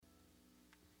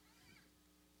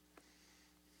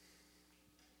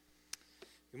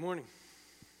Good morning.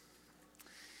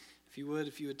 If you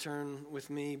would turn with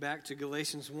me back to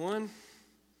Galatians 1,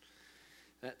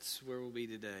 that's where we'll be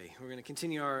today. We're going to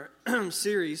continue our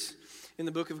series in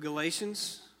the book of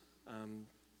Galatians.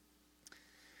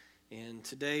 And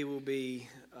today we'll be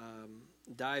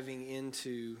diving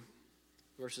into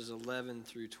verses 11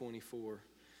 through 24,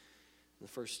 the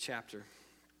first chapter.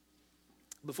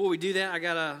 Before we do that, I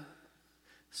got a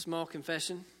small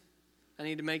confession I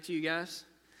need to make to you guys.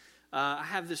 I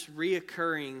have this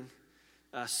reoccurring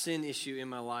sin issue in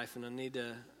my life, and I need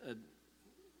to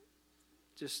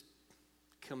just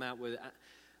come out with it.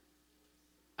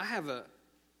 I have this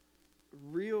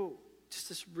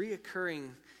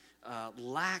reoccurring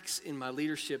lacks in my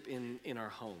leadership in our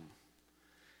home.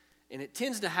 And it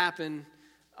tends to happen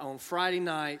on Friday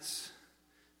nights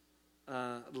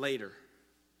later.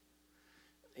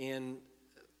 And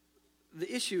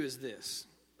the issue is this.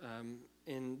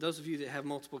 And those of you that have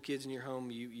multiple kids in your home,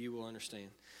 you will understand.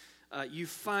 You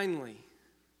finally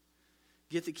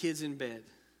get the kids in bed,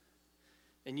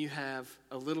 and you have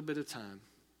a little bit of time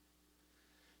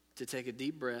to take a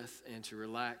deep breath and to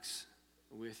relax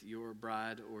with your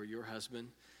bride or your husband.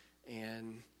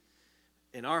 And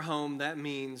in our home, that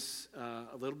means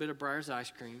a little bit of Breyer's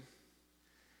ice cream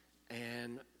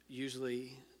and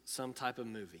usually some type of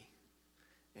movie.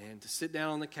 And to sit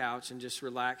down on the couch and just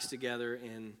relax together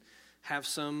and have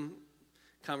some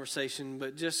conversation,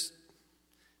 but just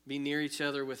be near each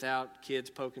other without kids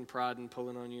poking, prodding,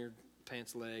 pulling on your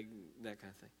pants leg, that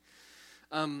kind of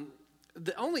thing.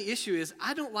 The only issue is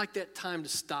I don't like that time to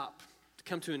stop, to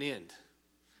come to an end.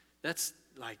 That's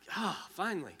like,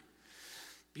 finally.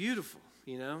 Beautiful,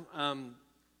 you know.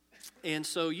 And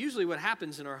so usually what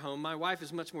happens in our home, my wife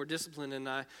is much more disciplined, and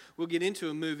we'll get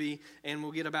into a movie, and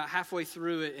we'll get about halfway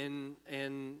through it,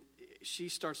 and she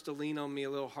starts to lean on me a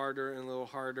little harder,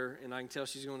 and I can tell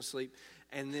she's going to sleep.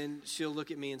 And then she'll look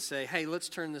at me and say, "Hey, let's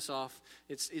turn this off.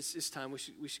 It's time. We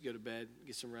should go to bed,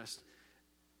 get some rest."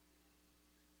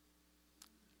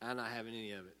 I'm not having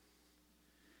any of it.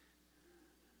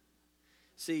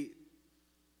 See,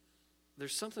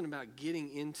 there's something about getting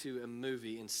into a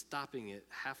movie and stopping it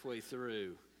halfway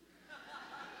through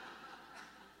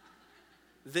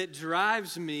that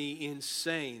drives me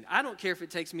insane. I don't care if it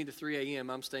takes me to 3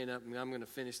 a.m. I'm staying up and I'm going to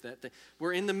finish that thing.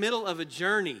 We're in the middle of a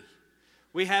journey.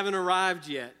 We haven't arrived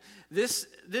yet. This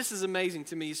is amazing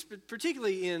to me,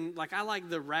 particularly in, I like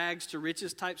the rags to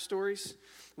riches type stories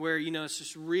where, it's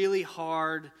just really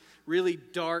hard, really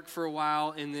dark for a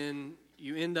while, and then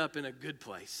you end up in a good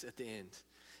place at the end.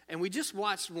 And we just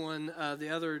watched one the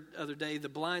other day, The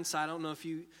Blind Side. I don't know if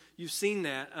you've seen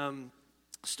that.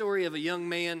 Story of a young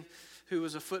man who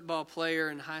was a football player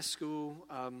in high school,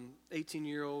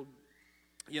 18-year-old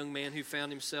young man who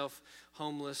found himself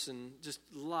homeless and just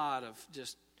a lot of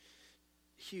just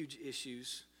huge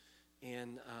issues.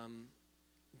 And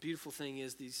beautiful thing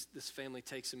is this family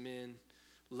takes him in,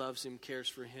 loves him, cares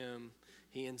for him.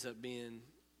 He ends up being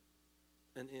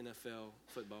an NFL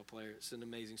football player. It's an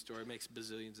amazing story. It makes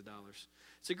bazillions of dollars.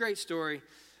 It's a great story,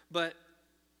 but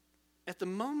at the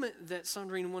moment that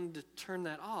Sandrine wanted to turn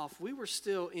that off, we were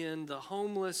still in the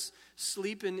homeless,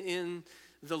 sleeping in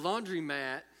the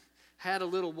laundromat, had a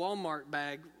little Walmart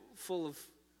bag full of,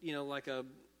 like a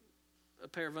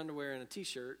pair of underwear and a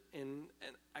T-shirt, and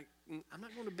I'm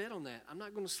not going to bet on that. I'm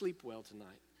not going to sleep well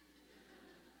tonight.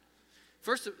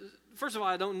 First of all,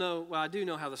 I don't know. Well, I do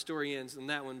know how the story ends in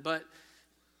that one, but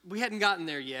we hadn't gotten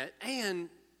there yet, and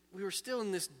we were still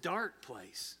in this dark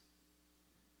place.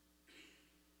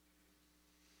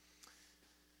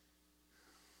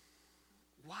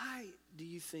 Why do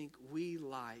you think we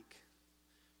like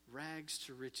rags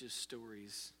to riches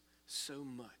stories so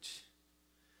much?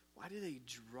 Why do they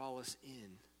draw us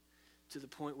in to the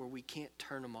point where we can't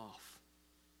turn them off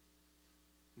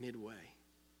midway?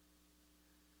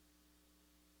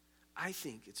 I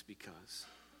think it's because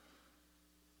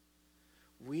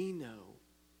we know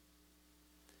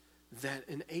that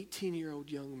an 18-year-old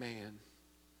young man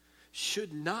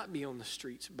should not be on the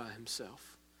streets by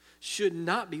himself, should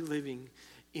not be living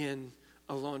in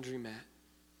a laundromat,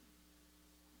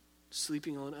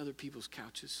 sleeping on other people's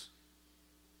couches.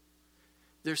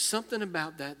 There's something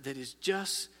about that is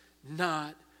just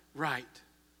not right.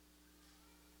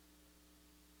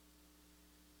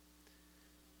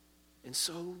 And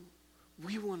so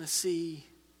we want to see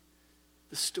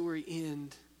the story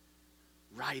end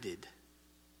righted.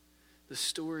 The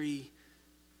story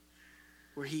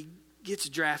where he gets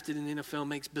drafted in the NFL,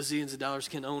 makes bazillions of dollars,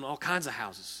 can own all kinds of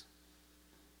houses.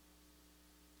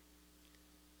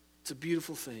 It's a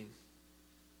beautiful thing.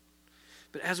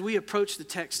 But as we approach the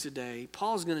text today,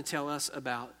 Paul's going to tell us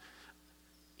about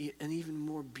an even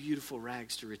more beautiful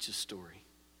rags to riches story.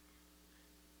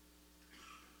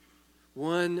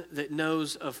 One that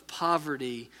knows of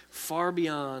poverty far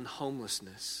beyond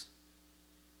homelessness,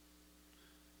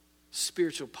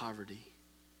 spiritual poverty,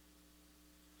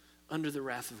 under the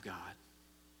wrath of God,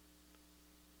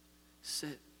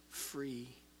 set free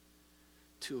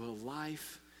to a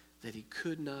life that he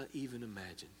could not even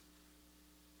imagine.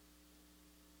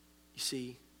 You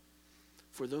see,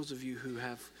 for those of you who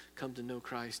have come to know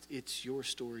Christ, it's your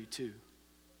story too.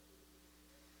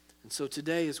 And so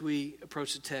today, as we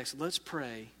approach the text, let's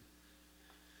pray.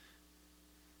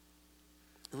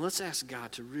 And let's ask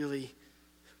God to really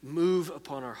move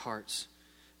upon our hearts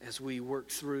as we work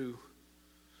through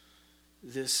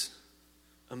this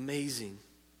amazing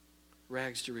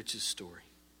rags to riches story.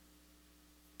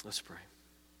 Let's pray.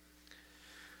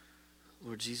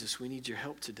 Lord Jesus, we need your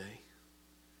help today.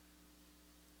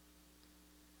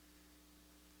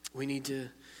 We need to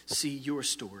see your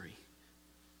story.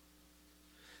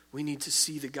 We need to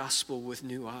see the gospel with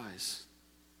new eyes.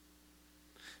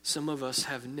 Some of us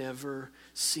have never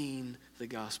seen the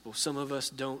gospel. Some of us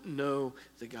don't know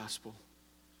the gospel.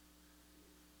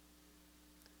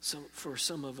 For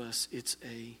some of us, it's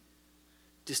a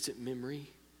distant memory.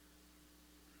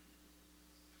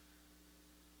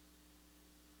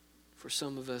 For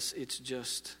some of us, it's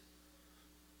just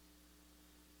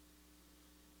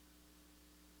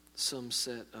some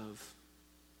set of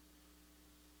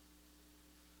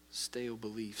stale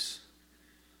beliefs.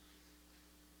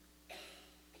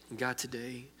 And God,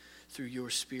 today, through your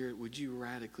Spirit, would you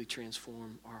radically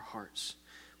transform our hearts?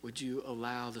 Would you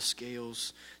allow the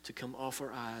scales to come off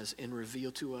our eyes and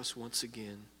reveal to us once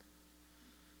again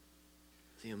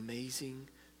the amazing,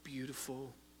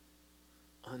 beautiful,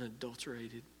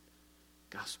 unadulterated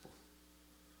gospel?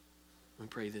 We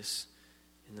pray this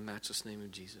in the matchless name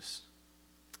of Jesus.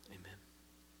 Amen.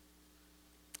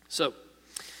 So,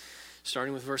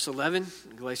 starting with verse 11,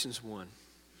 Galatians 1.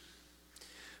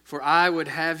 For I would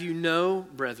have you know,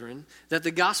 brethren, that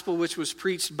the gospel which was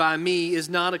preached by me is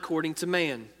not according to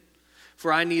man.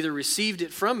 For I neither received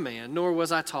it from man, nor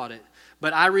was I taught it,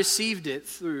 but I received it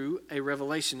through a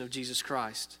revelation of Jesus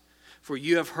Christ. For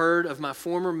you have heard of my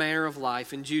former manner of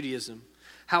life in Judaism,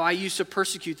 how I used to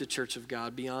persecute the church of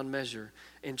God beyond measure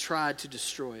and tried to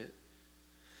destroy it.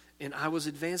 And I was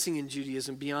advancing in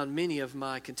Judaism beyond many of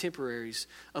my contemporaries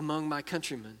among my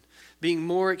countrymen, being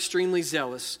more extremely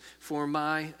zealous for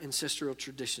my ancestral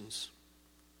traditions.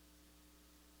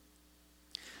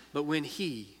 But when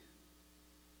he,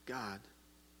 God,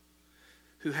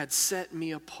 who had set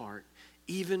me apart,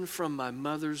 even from my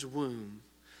mother's womb,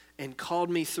 and called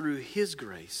me through his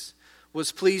grace,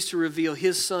 was pleased to reveal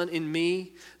his Son in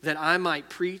me, that I might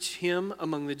preach him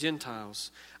among the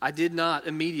Gentiles, I did not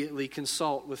immediately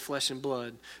consult with flesh and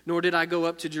blood, nor did I go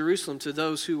up to Jerusalem to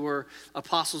those who were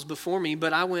apostles before me,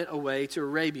 but I went away to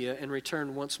Arabia and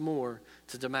returned once more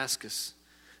to Damascus.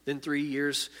 Then 3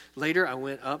 years later, I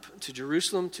went up to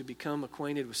Jerusalem to become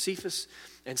acquainted with Cephas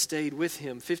and stayed with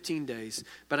him 15 days.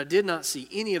 But I did not see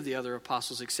any of the other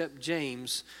apostles except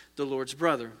James, the Lord's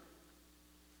brother.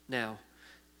 Now,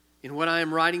 in what I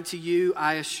am writing to you,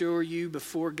 I assure you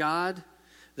before God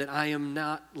that I am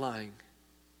not lying.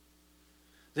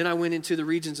 Then I went into the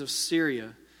regions of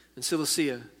Syria and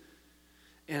Cilicia,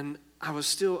 and I was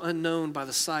still unknown by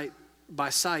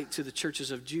sight to the churches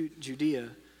of Judea,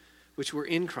 which were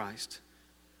in Christ.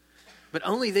 But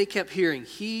only they kept hearing,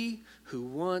 he who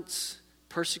once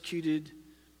persecuted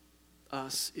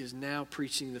us is now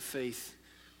preaching the faith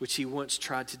which he once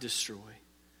tried to destroy.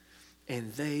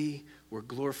 And they were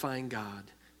glorifying God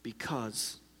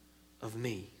because of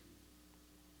me.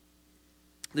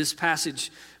 This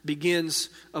passage begins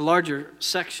a larger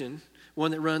section,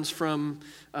 one that runs from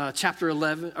chapter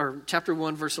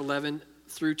 1, verse 11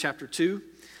 through chapter 2.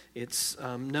 It's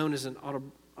known as an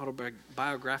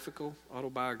autobiographical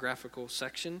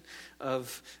section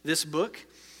of this book.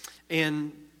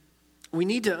 And we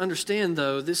need to understand,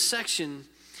 though, this section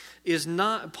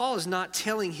Paul is not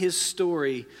telling his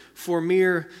story for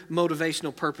mere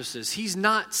motivational purposes. He's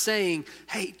not saying,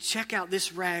 hey, check out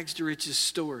this rags to riches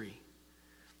story.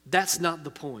 That's not the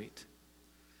point.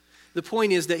 The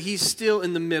point is that he's still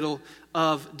in the middle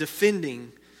of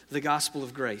defending the gospel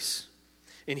of grace.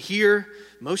 And here,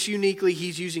 most uniquely,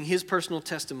 he's using his personal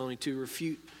testimony to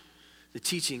refute the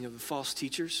teaching of the false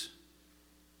teachers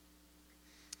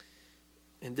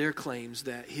and their claims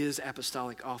that his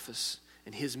apostolic office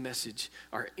and his message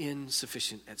are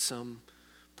insufficient at some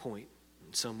point,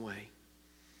 in some way.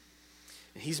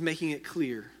 And he's making it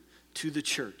clear to the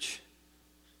church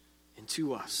and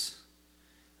to us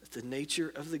that the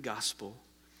nature of the gospel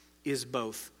is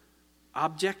both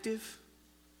objective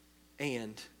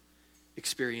and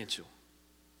experiential.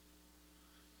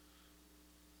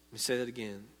 Let me say that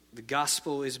again. The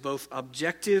gospel is both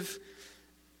objective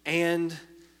and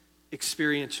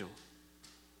experiential.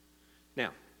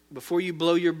 Now, before you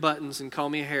blow your buttons and call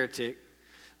me a heretic,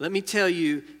 let me tell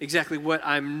you exactly what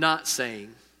I'm not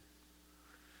saying.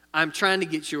 I'm trying to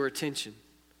get your attention.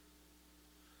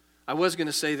 I was going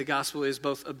to say the gospel is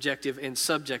both objective and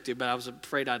subjective, but I was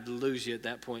afraid I'd lose you at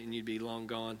that point and you'd be long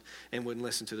gone and wouldn't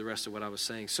listen to the rest of what I was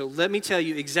saying. So let me tell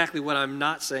you exactly what I'm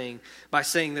not saying by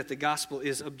saying that the gospel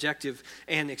is objective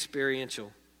and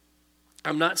experiential.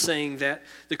 I'm not saying that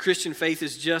the Christian faith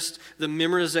is just the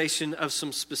memorization of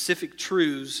some specific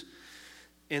truths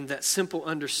and that simple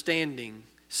understanding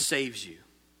saves you.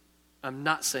 I'm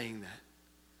not saying that.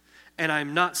 And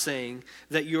I'm not saying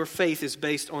that your faith is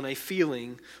based on a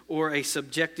feeling or a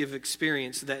subjective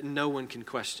experience that no one can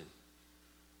question.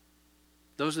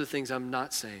 Those are the things I'm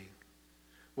not saying.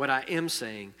 What I am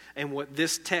saying, and what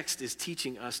this text is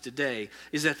teaching us today,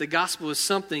 is that the gospel is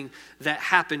something that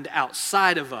happened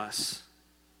outside of us,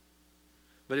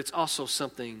 but it's also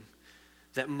something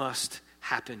that must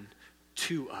happen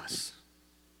to us.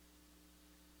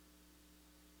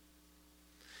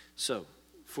 So,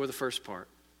 for the first part,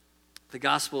 the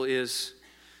gospel is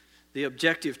the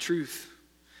objective truth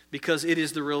because it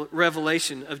is the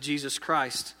revelation of Jesus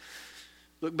Christ.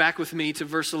 Look back with me to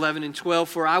verse 11 and 12.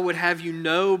 For I would have you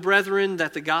know, brethren,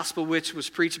 that the gospel which was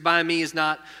preached by me is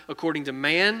not according to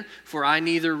man, for I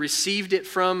neither received it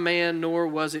from man, nor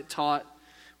was I taught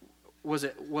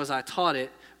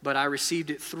it, but I received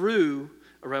it through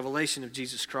a revelation of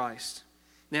Jesus Christ.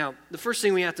 Now, the first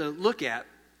thing we have to look at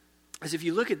is if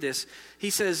you look at this, he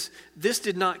says, this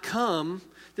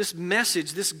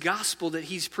message, this gospel that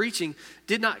he's preaching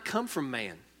did not come from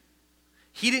man.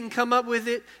 He didn't come up with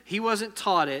it. He wasn't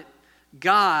taught it.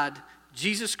 God,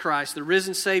 Jesus Christ, the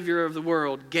risen Savior of the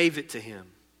world, gave it to him.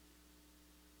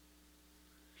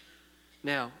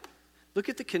 Now, look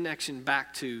at the connection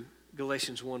back to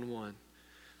Galatians 1:1.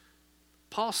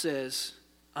 Paul says,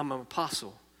 I'm an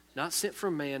apostle, not sent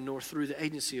from man nor through the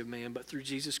agency of man, but through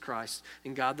Jesus Christ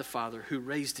and God the Father who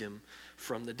raised him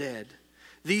from the dead.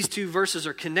 These two verses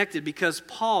are connected because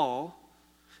Paul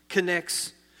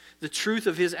connects the truth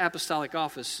of his apostolic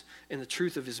office and the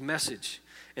truth of his message.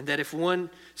 And that if one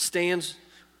stands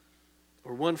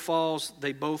or one falls,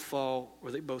 they both fall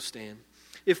or they both stand.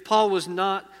 If Paul was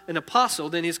not an apostle,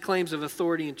 then his claims of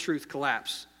authority and truth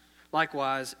collapse.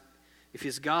 Likewise, if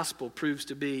his gospel proves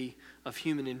to be of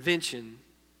human invention,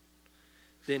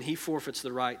 then he forfeits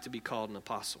the right to be called an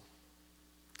apostle.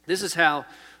 This is how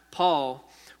Paul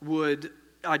would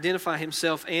identify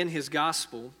himself and his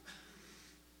gospel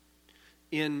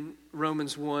in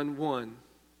Romans 1:1.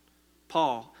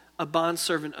 Paul, a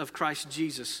bondservant of Christ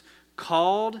Jesus,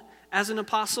 called as an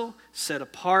apostle, set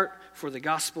apart for the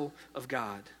gospel of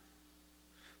God.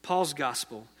 Paul's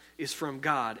gospel is from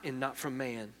God and not from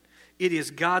man. It is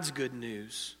God's good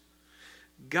news.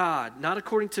 God, not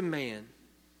according to man,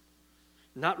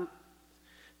 not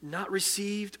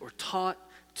received or taught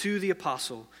to the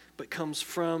apostle, but comes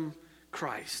from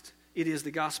Christ. It is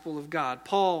the gospel of God.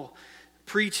 Paul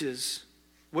preaches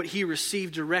what he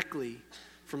received directly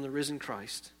from the risen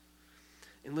Christ.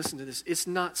 And listen to this, it's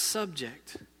not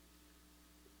subject.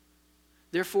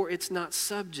 Therefore, it's not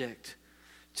subject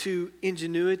to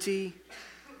ingenuity,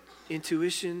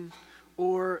 intuition,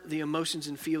 or the emotions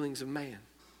and feelings of man.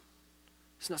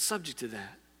 It's not subject to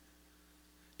that.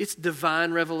 It's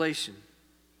divine revelation.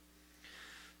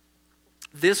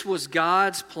 This was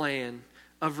God's plan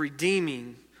of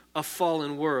redeeming a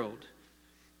fallen world.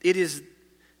 It is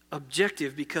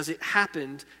objective because it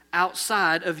happened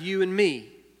outside of you and me.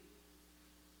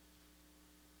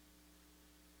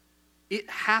 It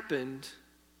happened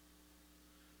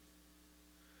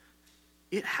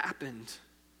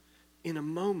in a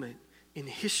moment in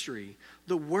history.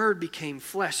 The Word became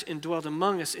flesh and dwelt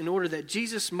among us in order that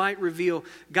Jesus might reveal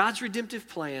God's redemptive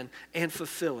plan and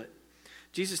fulfill it.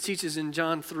 Jesus teaches in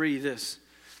John 3 this,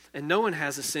 and no one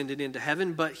has ascended into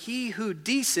heaven but he who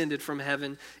descended from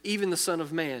heaven, even the Son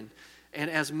of Man. And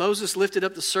as Moses lifted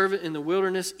up the servant in the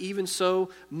wilderness, even so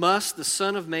must the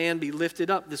Son of Man be lifted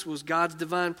up. This was God's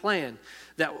divine plan,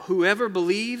 that whoever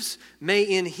believes may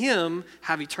in him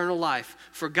have eternal life.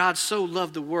 For God so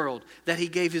loved the world that he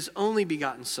gave his only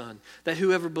begotten Son, that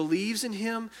whoever believes in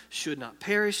him should not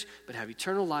perish, but have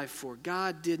eternal life. For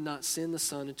God did not send the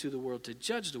Son into the world to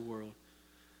judge the world,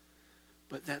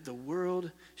 but that the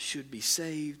world should be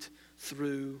saved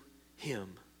through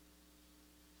him.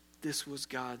 This was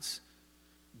God's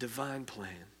divine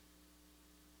plan.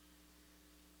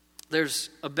 There's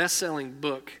a best-selling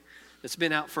book It's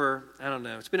been out for, I don't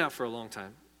know, it's been out for a long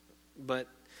time. But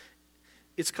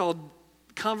it's called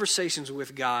Conversations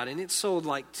with God, and it sold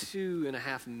like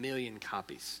 2.5 million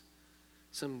copies.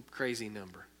 Some crazy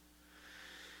number.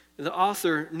 The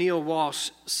author, Neil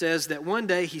Walsh, says that one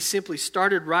day he simply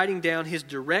started writing down his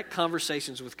direct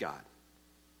conversations with God.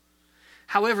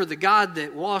 However, the God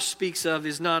that Walsh speaks of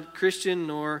is not Christian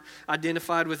nor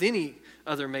identified with any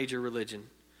other major religion.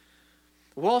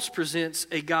 Walsh presents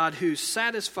a God who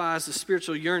satisfies the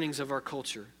spiritual yearnings of our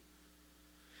culture.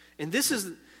 And this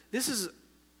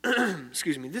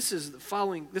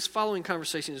following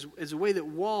conversation is a way that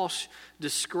Walsh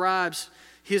describes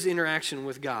his interaction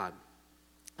with God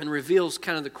and reveals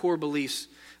kind of the core beliefs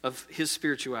of his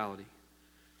spirituality.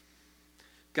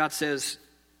 God says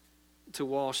to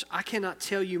Walsh, "I cannot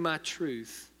tell you my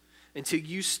truth until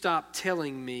you stop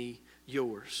telling me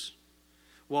yours."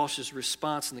 Walsh's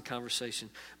response in the conversation,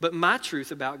 "But my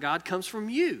truth about God comes from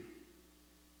you."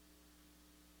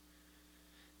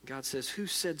 God says, "Who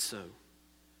said so?"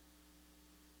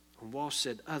 And Walsh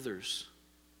said, "Others."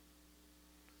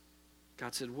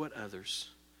 God said, "What others?"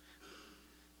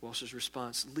 Walsh's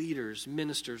response, "Leaders,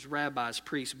 ministers, rabbis,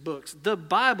 priests, books, the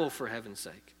Bible, for heaven's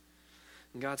sake."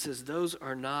 And God says, "Those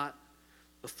are not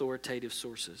authoritative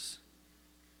sources."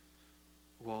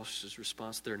 Walsh's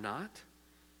response, "They're not?"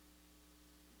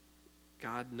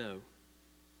 God, "No."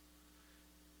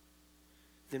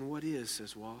 "Then what is?"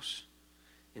 says Walsh.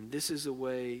 And this is the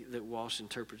way that Walsh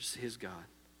interprets his God.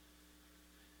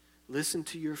 "Listen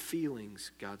to your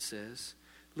feelings," God says.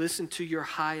 "Listen to your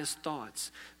highest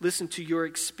thoughts. Listen to your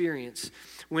experience.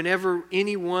 Whenever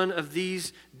any one of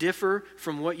these differ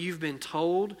from what you've been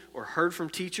told or heard from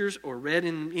teachers or read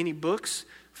in any books,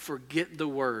 forget the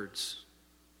words."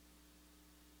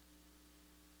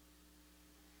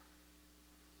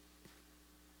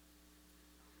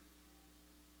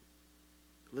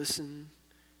 Listen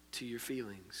to your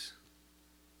feelings.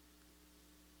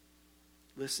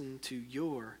 Listen to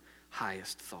your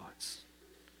highest thoughts.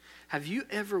 Have you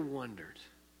ever wondered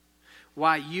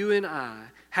why you and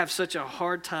I have such a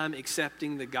hard time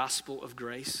accepting the gospel of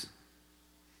grace?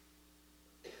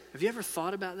 Have you ever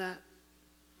thought about that?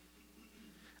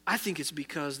 I think it's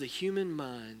because the human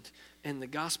mind and the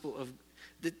gospel of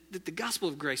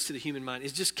grace to the human mind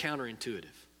is just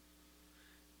counterintuitive.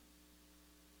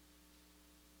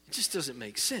 It just doesn't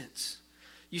make sense.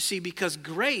 You see, because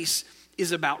grace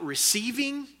is about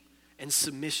receiving and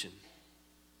submission.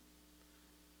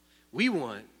 We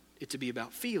want it to be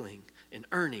about feeling and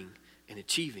earning and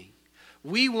achieving.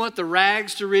 We want the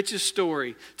rags to riches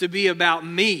story to be about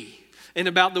me and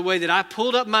about the way that I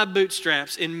pulled up my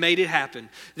bootstraps and made it happen.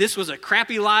 This was a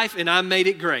crappy life and I made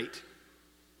it great.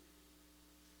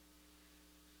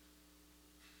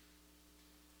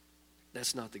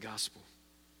 That's not the gospel.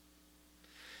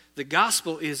 The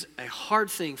gospel is a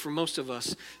hard thing for most of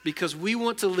us because we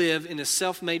want to live in a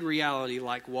self-made reality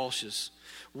like Walsh's.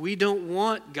 We don't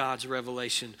want God's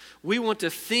revelation. We want to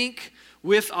think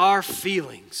with our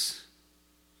feelings.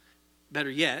 Better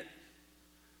yet,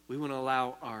 we want to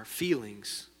allow our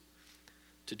feelings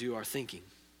to do our thinking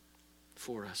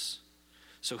for us.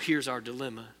 So here's our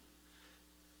dilemma.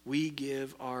 We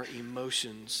give our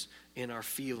emotions and our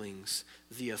feelings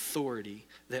the authority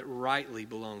that rightly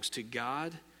belongs to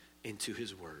God and to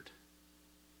His Word.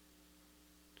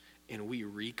 And we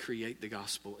recreate the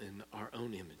gospel in our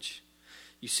own image.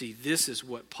 You see, this is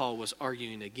what Paul was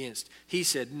arguing against. He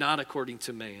said, not according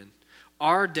to man.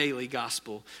 Our daily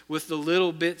gospel, with the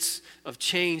little bits of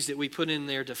change that we put in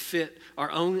there to fit our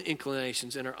own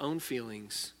inclinations and our own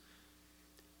feelings,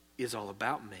 is all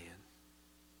about man.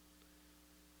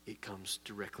 It comes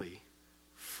directly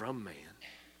from man.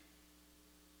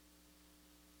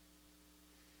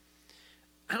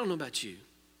 I don't know about you,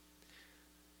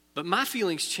 but my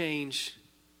feelings change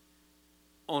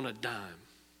on a dime.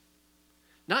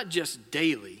 Not just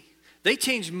daily. They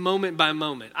change moment by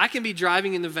moment. I can be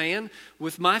driving in the van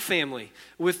with my family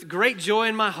with great joy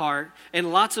in my heart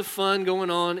and lots of fun going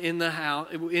on in the house,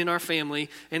 in our family,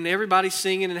 and everybody's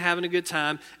singing and having a good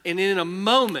time. And in a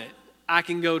moment, I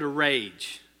can go to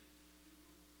rage.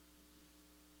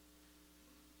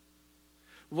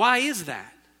 Why is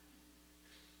that?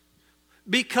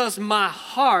 Because my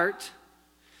heart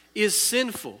is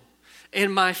sinful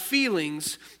and my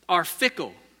feelings are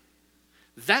fickle.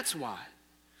 That's why.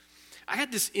 I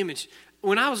had this image.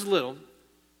 When I was little,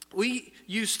 we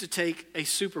used to take a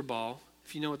Super Ball,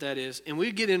 if you know what that is, and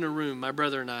we'd get in a room, my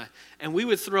brother and I, and we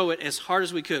would throw it as hard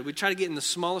as we could. We'd try to get in the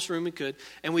smallest room we could,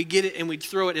 and we'd get it, and we'd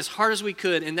throw it as hard as we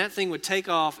could, and that thing would take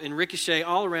off and ricochet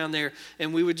all around there,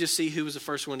 and we would just see who was the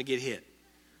first one to get hit.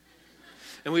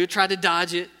 And we would try to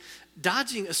dodge it,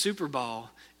 dodging a super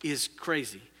ball is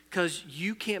crazy because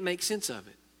you can't make sense of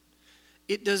it.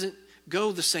 It doesn't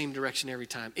go the same direction every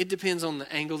time. It depends on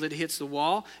the angle that it hits the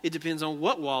wall. It depends on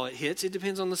what wall it hits. It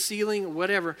depends on the ceiling or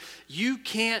whatever. You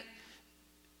can't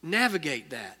navigate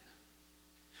that.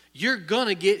 You're going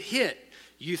to get hit.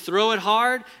 You throw it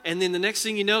hard, and then the next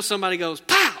thing you know, somebody goes,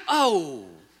 pow, oh.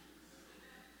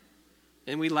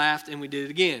 And we laughed, and we did it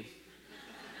again.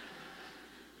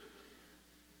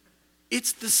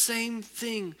 It's the same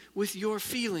thing with your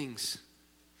feelings.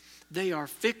 They are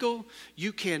fickle.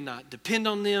 You cannot depend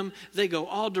on them. They go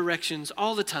all directions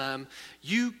all the time.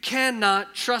 You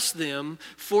cannot trust them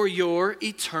for your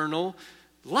eternal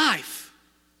life.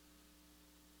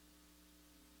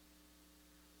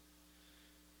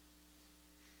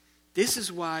 This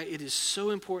is why it is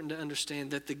so important to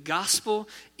understand that the gospel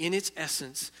in its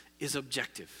essence is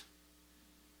objective.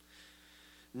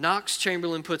 Knox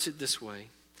Chamberlain puts it this way: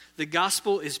 the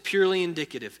gospel is purely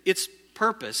indicative. Its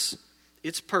purpose,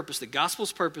 the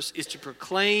gospel's purpose is to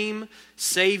proclaim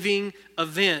saving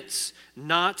events,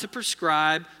 not to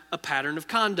prescribe a pattern of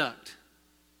conduct.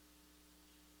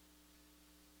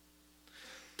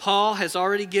 Paul has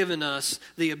already given us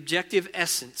the objective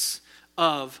essence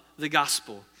of the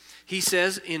gospel. He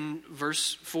says in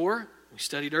verse 4, we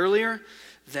studied earlier,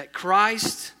 that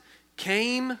Christ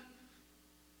came,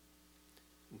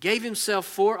 gave himself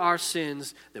for our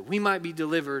sins that we might be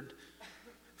delivered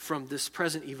from this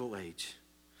present evil age.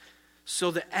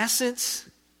 So the essence,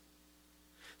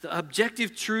 the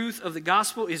objective truth of the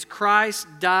gospel is Christ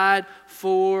died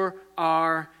for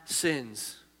our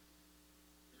sins.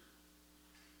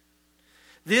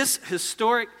 This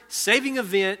historic saving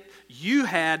event you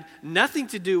had nothing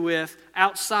to do with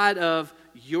outside of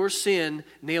your sin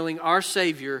nailing our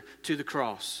Savior to the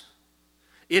cross.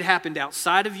 It happened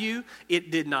outside of you.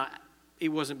 It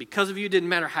wasn't because of you. It didn't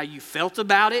matter how you felt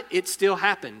about it. It still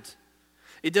happened.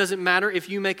 It doesn't matter if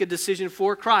you make a decision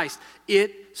for Christ.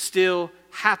 It still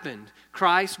happened.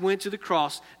 Christ went to the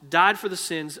cross, died for the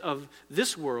sins of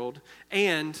this world,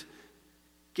 and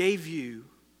gave you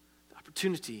the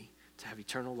opportunity to have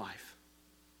eternal life.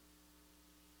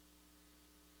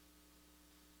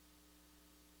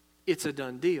 It's a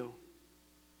done deal.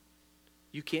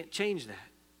 You can't change that.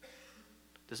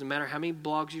 Doesn't matter how many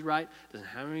blogs you write, doesn't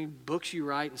matter how many books you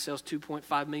write and sells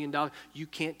 $2.5 million. You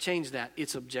can't change that.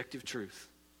 It's objective truth.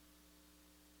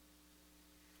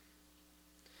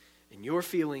 And your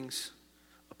feelings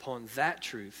upon that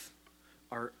truth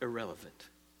are irrelevant.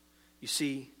 You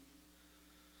see,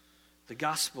 the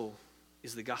gospel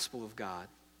is the gospel of God.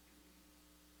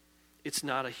 It's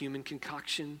not a human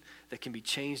concoction that can be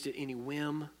changed at any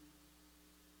whim.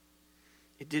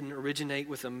 It didn't originate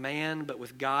with a man, but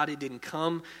with God. It didn't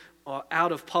come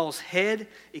out of Paul's head.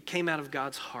 It came out of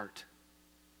God's heart.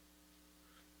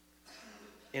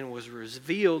 And was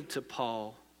revealed to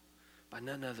Paul by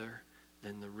none other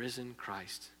than the risen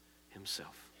Christ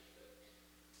himself.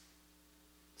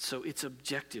 So it's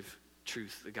objective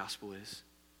truth, the gospel is.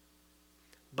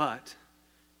 But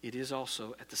it is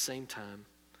also, at the same time,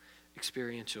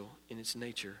 experiential in its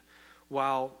nature.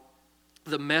 While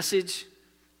the message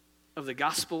of the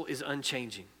gospel is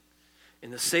unchanging,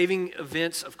 and the saving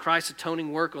events of Christ's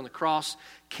atoning work on the cross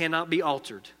cannot be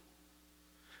altered,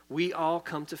 we all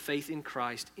come to faith in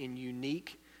Christ in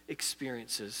unique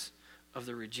experiences of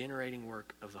the regenerating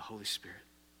work of the Holy Spirit.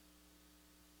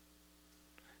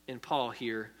 And Paul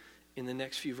here, in the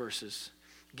next few verses,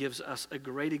 gives us a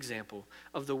great example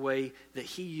of the way that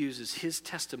he uses his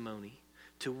testimony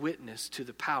to witness to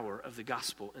the power of the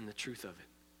gospel and the truth of it.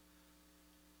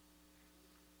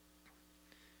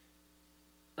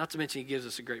 Not to mention, he gives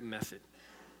us a great method.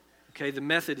 Okay, the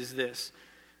method is this.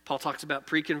 Paul talks about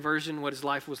pre-conversion, what his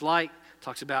life was like,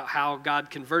 talks about how God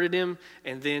converted him,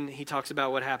 and then he talks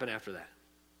about what happened after that.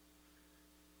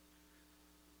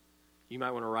 You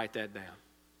might want to write that down.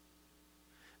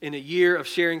 In a year of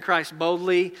sharing Christ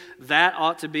boldly, that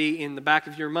ought to be in the back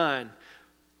of your mind.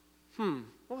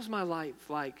 What was my life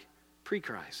like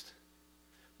pre-Christ?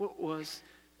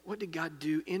 What did God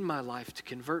do in my life to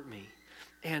convert me?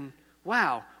 And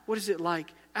wow, what is it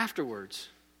like afterwards?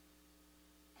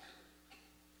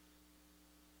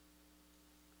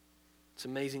 It's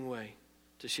an amazing way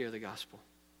to share the gospel.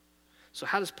 So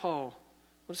what is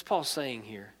Paul saying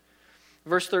here?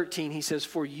 Verse 13, he says,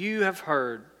 "For you have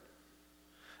heard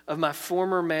of my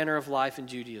former manner of life in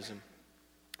Judaism,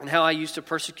 and how I used to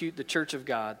persecute the church of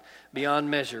God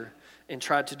beyond measure and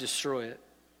tried to destroy it."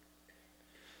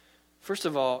 First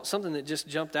of all, something that just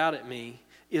jumped out at me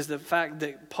is the fact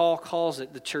that Paul calls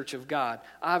it the church of God.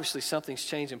 Obviously, something's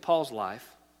changed in Paul's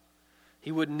life.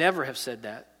 He would never have said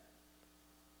that.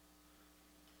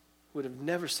 would have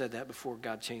never said that before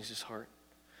God changed his heart.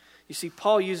 You see,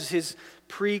 Paul uses his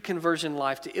pre-conversion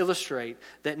life to illustrate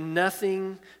that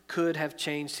nothing could have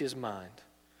changed his mind.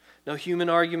 No human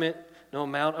argument, no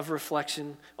amount of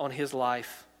reflection on his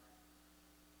life,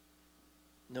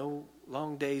 no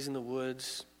long days in the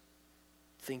woods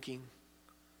thinking.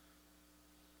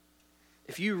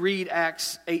 If you read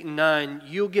Acts 8 and 9,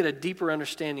 you'll get a deeper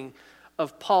understanding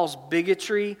of Paul's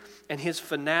bigotry and his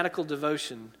fanatical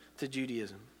devotion to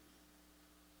Judaism.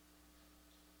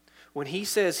 When he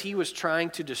says he was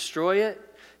trying to destroy it,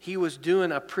 he was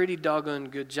doing a pretty doggone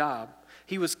good job.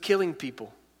 He was killing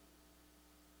people.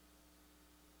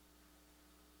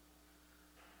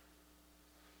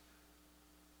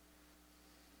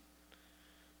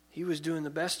 He was doing the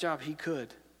best job he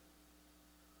could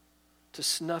to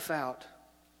snuff out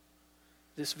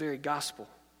this very gospel.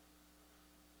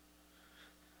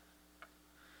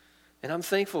 And I'm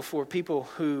thankful for people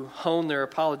who hone their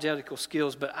apologetical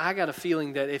skills, but I got a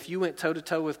feeling that if you went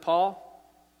toe-to-toe with Paul,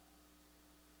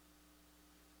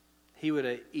 he would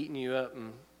have eaten you up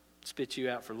and spit you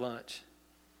out for lunch.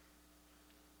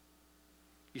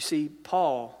 You see,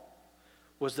 Paul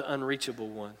was the unreachable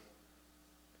one.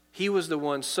 He was the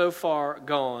one so far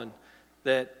gone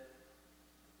that,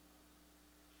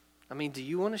 do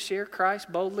you want to share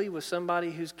Christ boldly with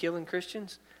somebody who's killing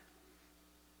Christians?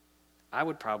 I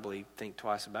would probably think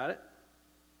twice about it.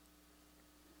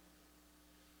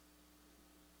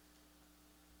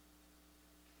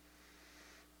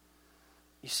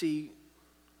 You see,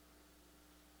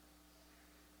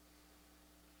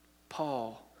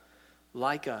 Paul,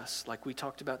 like us, like we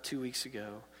talked about 2 weeks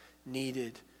ago,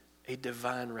 needed a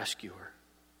divine rescuer.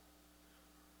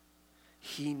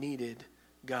 He needed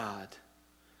God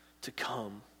to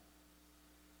come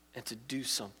and to do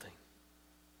something.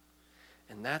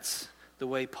 And that's the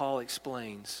way Paul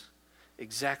explains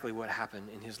exactly what happened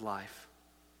in his life.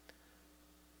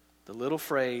 The little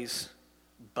phrase,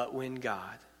 "but when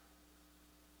God."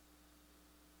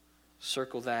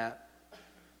 Circle that,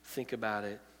 think about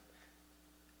it.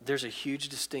 There's a huge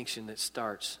distinction that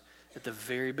starts at the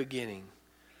very beginning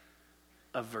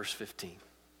of verse 15.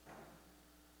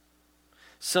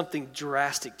 Something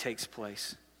drastic takes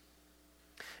place.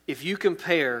 If you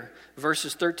compare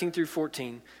verses 13 through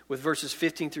 14 with verses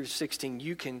 15 through 16,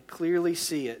 you can clearly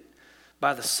see it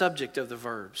by the subject of the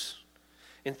verbs.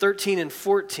 In 13 and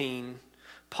 14,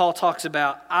 Paul talks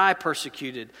about, I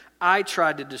persecuted, I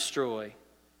tried to destroy.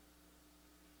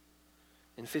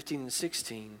 In 15 and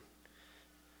 16,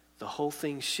 the whole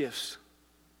thing shifts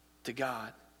to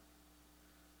God.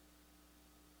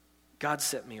 God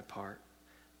set me apart.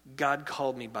 God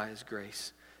called me by his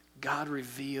grace. God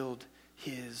revealed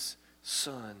his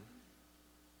Son.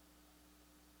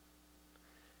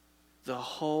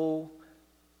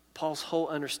 Paul's whole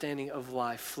understanding of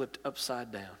life flipped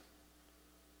upside down.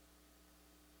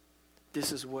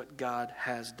 This is what God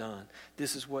has done.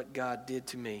 This is what God did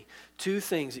to me. Two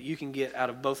things that you can get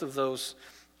out of both of those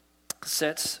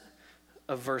sets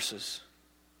of verses.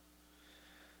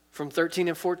 From 13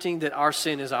 and 14, that our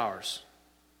sin is ours.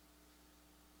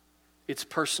 It's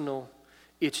personal.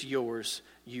 It's yours.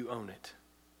 You own it.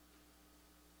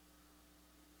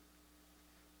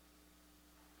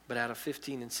 But out of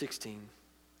 15 and 16,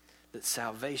 that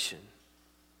salvation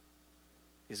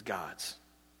is God's.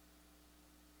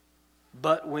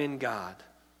 But when God.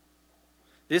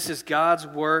 This is God's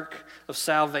work of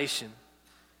salvation.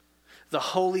 The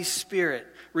Holy Spirit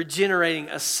regenerating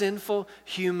a sinful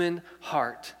human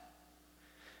heart.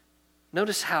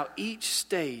 Notice how each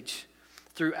stage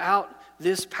throughout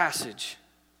this passage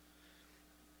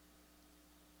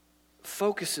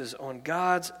focuses on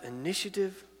God's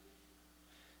initiative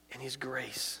and his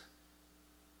grace.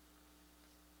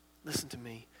 Listen to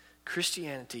me.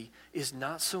 Christianity is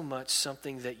not so much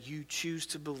something that you choose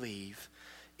to believe.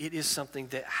 It is something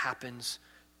that happens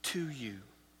to you.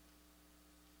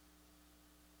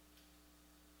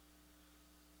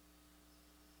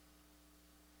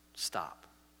 Stop.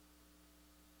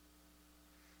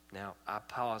 Now, I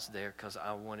paused there because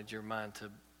I wanted your mind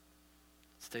to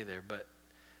stay there, but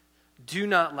do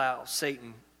not allow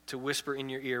Satan to whisper in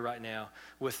your ear right now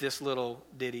with this little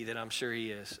ditty that I'm sure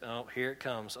he is. Oh, here it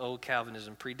comes, old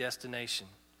Calvinism, predestination.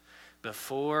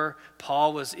 Before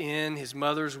Paul was in his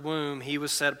mother's womb, he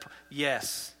was set up.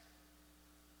 Yes.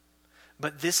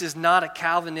 But this is not a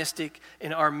Calvinistic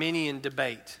and Arminian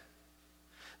debate.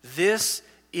 This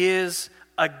is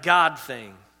a God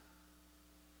thing.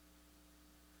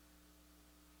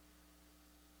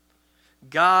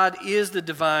 God is the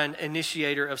divine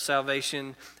initiator of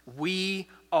salvation. We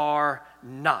are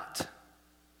not.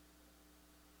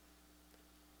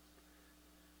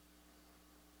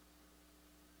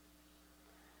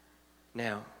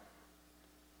 Now,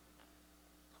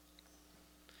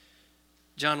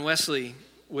 John Wesley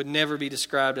would never be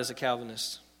described as a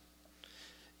Calvinist.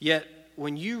 Yet,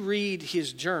 when you read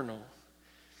his journal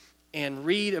and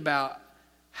read about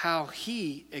how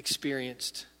he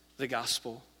experienced the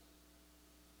gospel,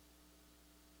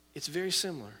 it's very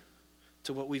similar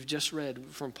to what we've just read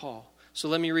from Paul. So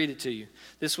let me read it to you.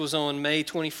 This was on May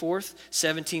 24th,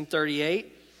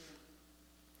 1738.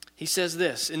 He says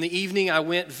this, "In the evening I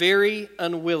went very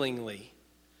unwillingly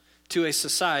to a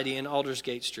society in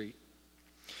Aldersgate Street,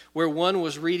 where one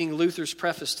was reading Luther's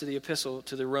preface to the epistle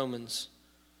to the Romans.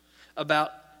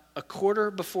 About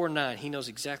 9:15, he knows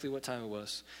exactly what time it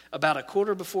was. About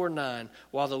 9:15,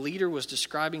 while the leader was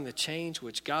describing the change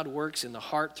which God works in the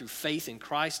heart through faith in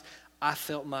Christ, I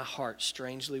felt my heart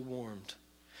strangely warmed.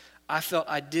 I felt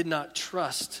I did not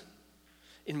trust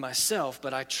in myself,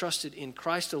 but I trusted in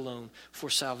Christ alone for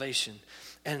salvation.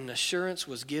 And an assurance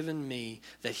was given me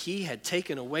that he had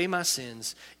taken away my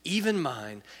sins, even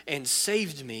mine, and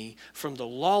saved me from the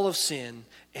law of sin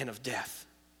and of death."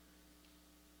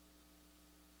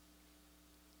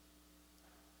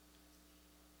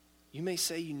 You may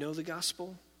say you know the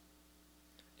gospel,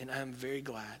 and I am very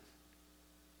glad.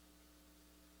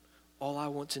 All I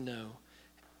want to know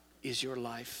is your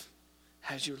life.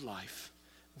 Has your life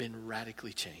been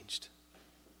radically changed?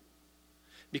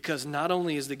 Because not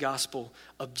only is the gospel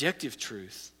objective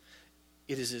truth,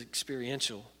 it is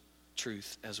experiential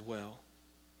truth as well.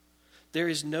 There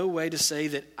is no way to say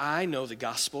that I know the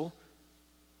gospel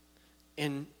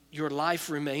and your life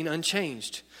remain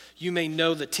unchanged. You may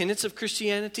know the tenets of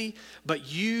Christianity, but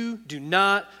you do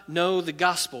not know the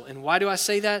gospel. And why do I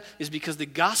say that? Is because the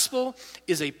gospel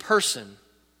is a person.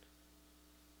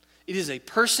 It is a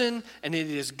person, and it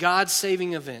is God's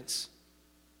saving events.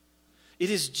 It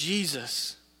is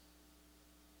Jesus,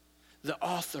 the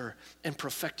author and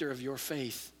perfecter of your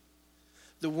faith,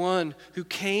 the one who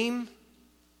came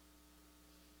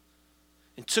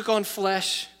and took on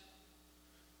flesh,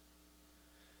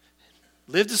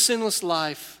 lived a sinless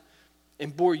life,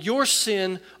 and bore your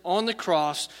sin on the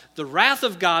cross, the wrath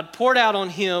of God poured out on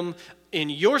him in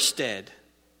your stead.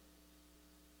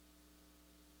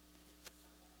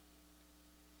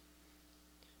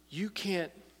 You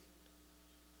can't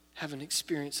have an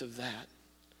experience of that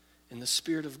and the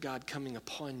Spirit of God coming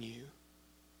upon you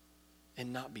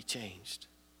and not be changed.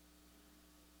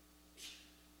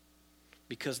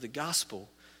 Because the gospel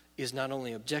is not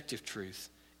only objective truth,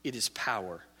 it is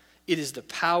power. It is the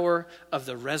power of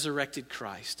the resurrected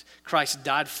Christ. Christ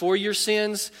died for your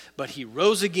sins, but he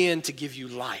rose again to give you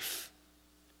life.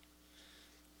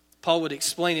 Paul would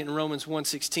explain it in Romans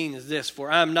 1:16 as this: "For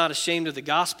I am not ashamed of the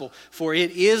gospel, for it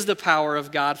is the power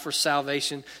of God for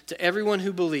salvation to everyone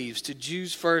who believes, to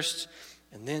Jews first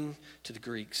and then to the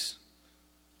Greeks."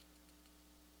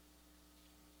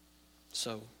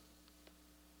 So,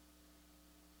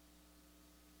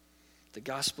 the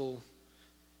gospel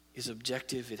is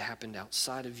objective. It happened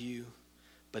outside of you,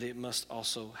 but it must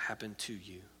also happen to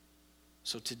you.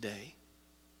 So today,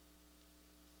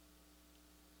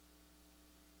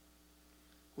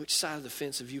 which side of the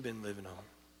fence have you been living on?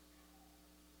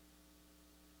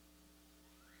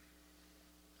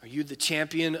 Are you the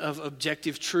champion of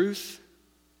objective truth,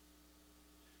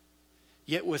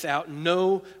 yet without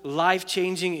no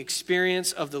life-changing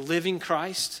experience of the living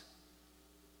Christ?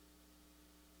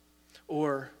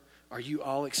 Or are you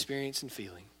all experience and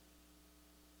feeling?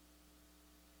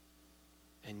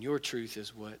 And your truth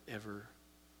is whatever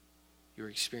your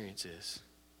experience is.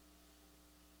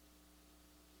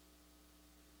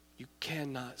 You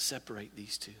cannot separate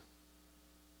these two.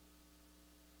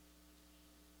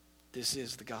 This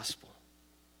is the gospel.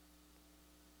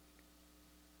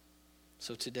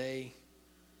 So today,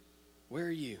 where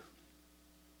are you?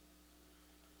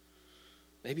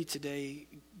 Maybe today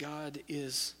God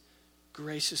is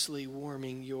graciously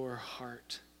warming your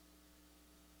heart.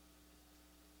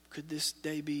 Could this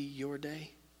day be your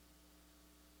day?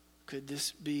 Could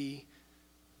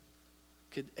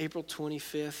April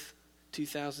 25th,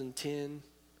 2010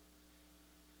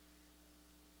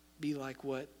 be like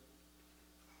what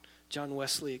John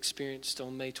Wesley experienced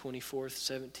on May 24th,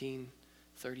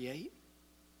 1738?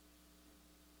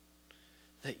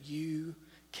 That you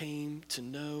came to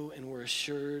know and were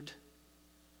assured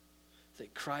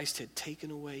that Christ had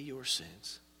taken away your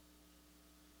sins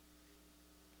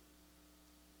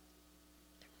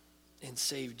and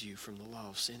saved you from the law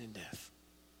of sin and death.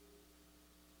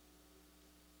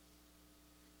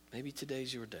 Maybe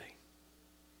today's your day.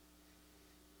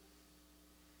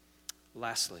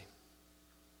 Lastly,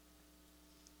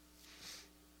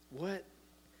 what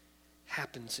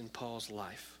happens in Paul's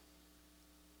life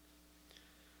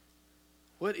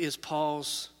What is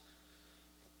Paul's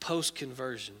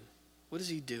post-conversion? What is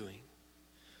he doing?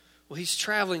 Well, he's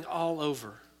traveling all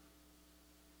over.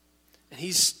 And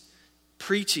he's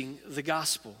preaching the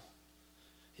gospel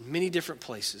in many different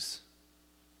places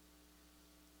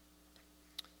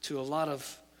to a lot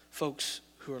of folks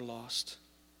who are lost.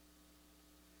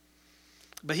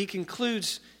 But he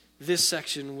concludes this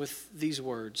section with these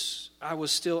words: I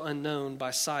was still unknown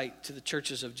by sight to the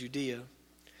churches of Judea,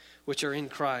 which are in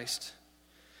Christ.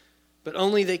 But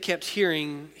only they kept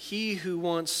hearing, he who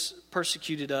once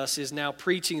persecuted us is now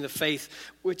preaching the faith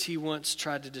which he once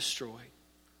tried to destroy.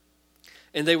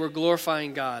 And they were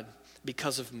glorifying God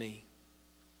because of me.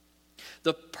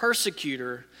 The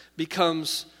persecutor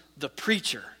becomes the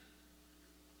preacher.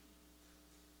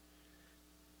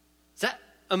 Is that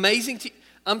amazing to you?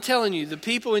 I'm telling you, the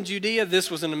people in Judea,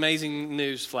 this was an amazing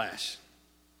news flash.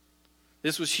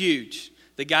 This was huge.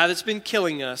 The guy that's been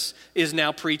killing us is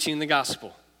now preaching the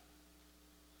gospel.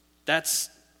 That's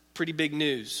pretty big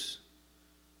news.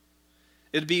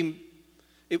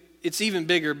 It's even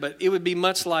bigger, but it would be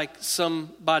much like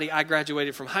somebody I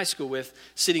graduated from high school with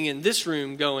sitting in this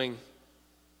room going,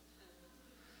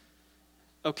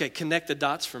 okay, connect the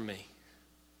dots for me.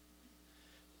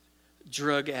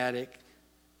 Drug addict,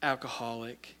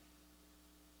 alcoholic,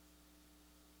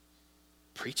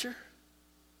 preacher?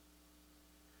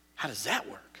 How does that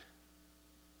work?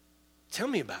 Tell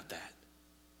me about that.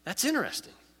 That's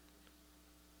interesting.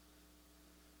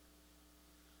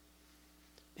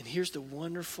 And here's the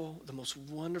most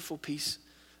wonderful piece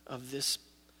of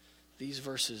these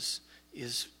verses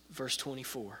is verse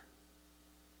 24.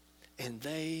 And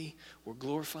they were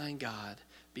glorifying God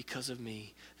because of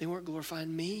me. They weren't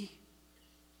glorifying me.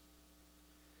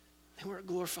 They weren't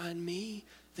glorifying me.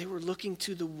 They were looking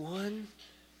to the one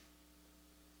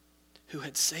who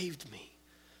had saved me,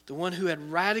 the one who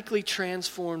had radically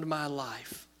transformed my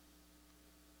life.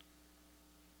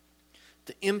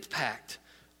 The impact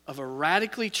of a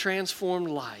radically transformed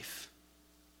life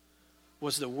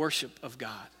was the worship of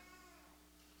God.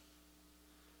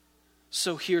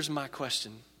 So here's my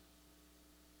question.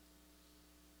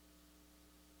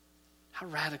 How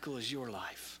radical is your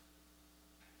life?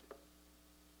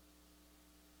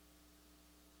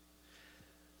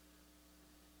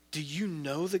 Do you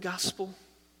know the gospel?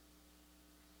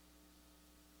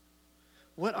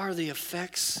 What are the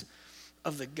effects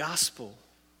of the gospel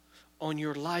on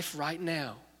your life right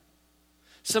now?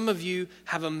 Some of you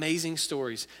have amazing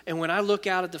stories. And when I look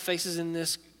out at the faces in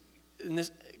this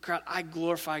crowd, I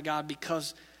glorify God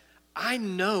because I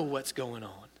know what's going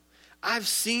on. I've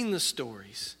seen the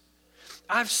stories.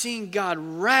 I've seen God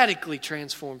radically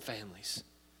transform families,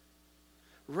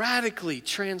 radically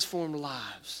transform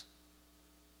lives.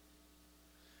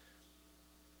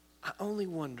 I only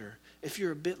wonder if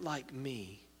you're a bit like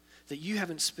me, that you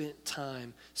haven't spent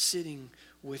time sitting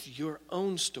with your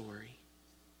own story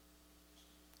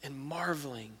and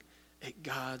marveling at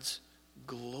God's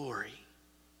glory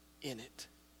in it.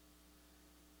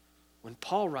 When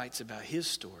Paul writes about his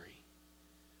story,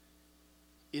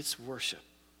 it's worship.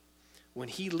 When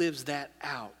he lives that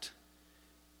out,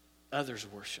 others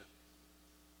worship.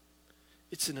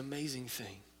 It's an amazing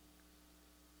thing.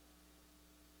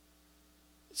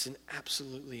 It's an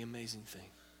absolutely amazing thing.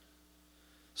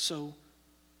 So,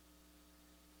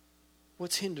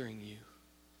 what's hindering you?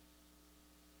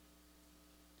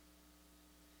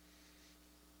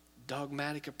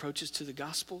 Dogmatic approaches to the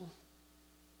gospel?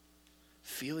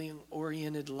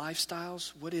 Feeling-oriented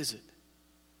lifestyles? What is it?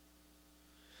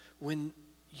 When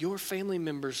your family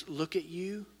members look at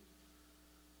you,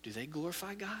 do they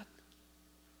glorify God?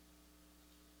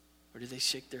 Or do they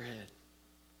shake their head?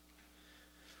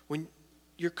 When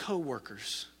your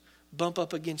coworkers bump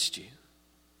up against you,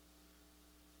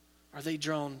 are they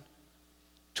drawn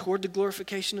toward the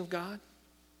glorification of God?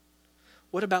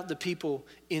 What about the people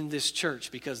in this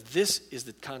church? Because this is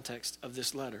the context of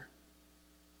this letter.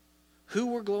 Who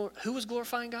was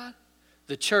glorifying God?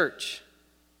 The church.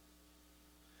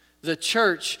 The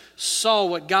church saw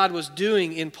what God was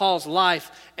doing in Paul's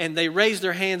life, and they raised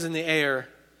their hands in the air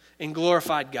and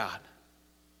glorified God.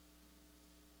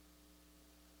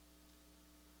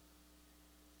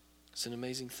 It's an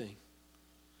amazing thing.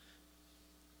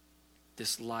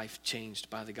 This life changed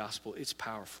by the gospel. It's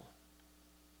powerful.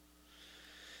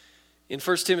 In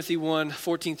 1 Timothy 1,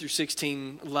 14 through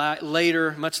 16, much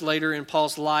later in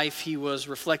Paul's life, he was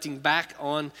reflecting back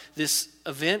on this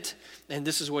event, and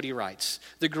this is what he writes.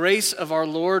 The grace of our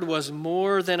Lord was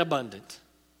more than abundant.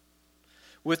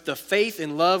 With the faith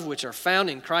and love which are found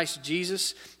in Christ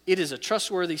Jesus, it is a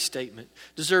trustworthy statement,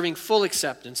 deserving full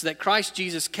acceptance, that Christ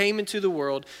Jesus came into the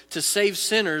world to save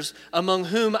sinners, among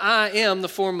whom I am the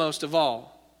foremost of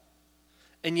all.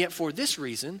 And yet for this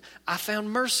reason, I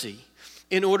found mercy,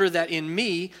 in order that in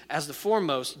me, as the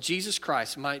foremost, Jesus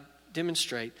Christ might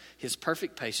demonstrate his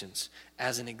perfect patience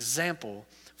as an example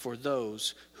for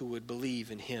those who would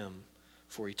believe in him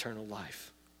for eternal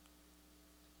life.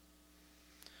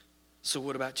 So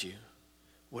what about you?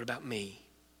 What about me?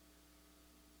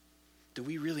 Do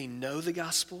we really know the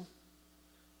gospel?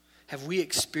 Have we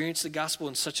experienced the gospel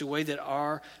in such a way that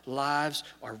our lives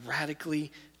are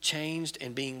radically changed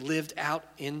and being lived out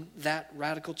in that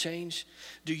radical change?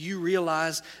 Do you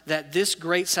realize that this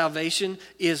great salvation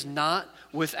is not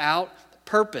without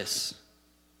purpose?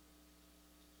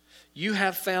 You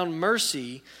have found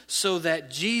mercy so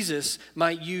that Jesus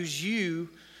might use you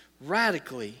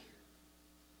radically.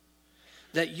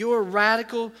 That your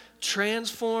radical,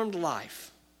 transformed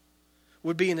life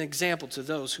would be an example to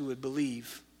those who would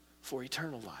believe for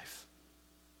eternal life.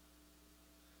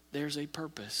 There's a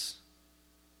purpose.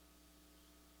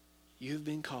 You've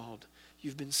been called,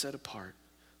 you've been set apart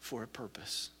for a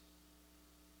purpose.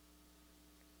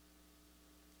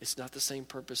 It's not the same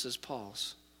purpose as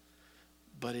Paul's,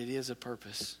 but it is a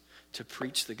purpose to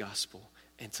preach the gospel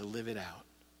and to live it out.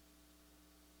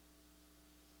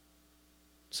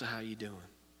 So how are you doing?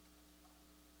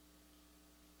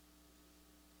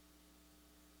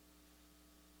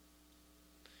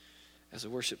 As the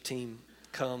worship team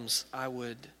comes, I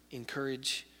would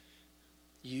encourage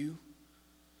you,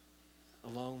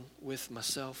 along with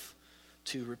myself,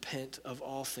 to repent of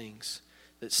all things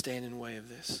that stand in the way of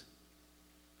this.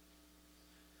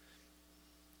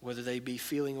 Whether they be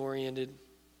feeling oriented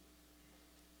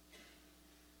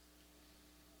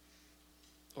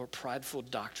or prideful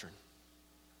doctrine.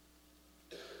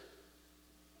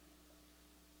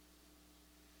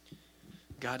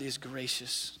 God is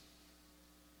gracious,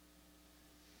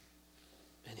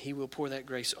 and he will pour that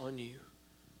grace on you.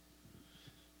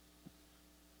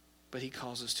 But he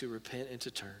calls us to repent and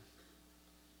to turn.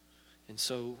 And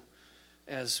so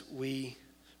as we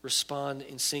respond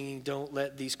in singing, don't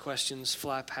let these questions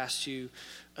fly past you.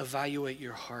 Evaluate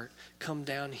your heart. Come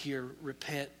down here,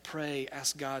 repent, pray,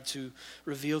 ask God to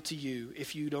reveal to you.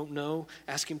 If you don't know,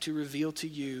 ask him to reveal to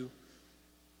you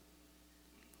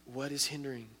what is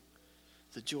hindering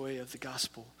the joy of the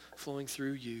gospel flowing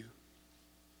through you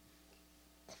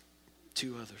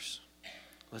to others.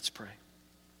 Let's pray.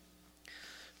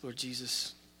 Lord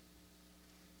Jesus,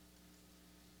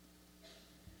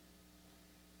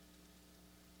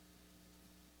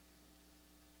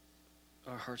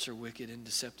 our hearts are wicked and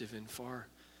deceptive and far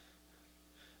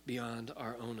beyond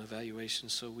our own evaluation,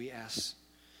 so we ask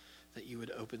that you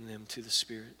would open them to the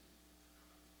Spirit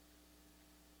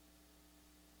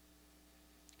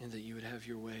and that you would have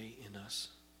your way in us.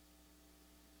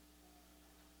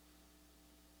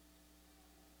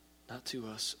 Not to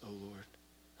us, O Lord,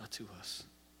 not to us,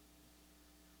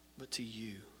 but to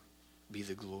you be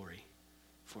the glory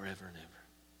forever and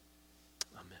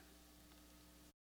ever. Amen.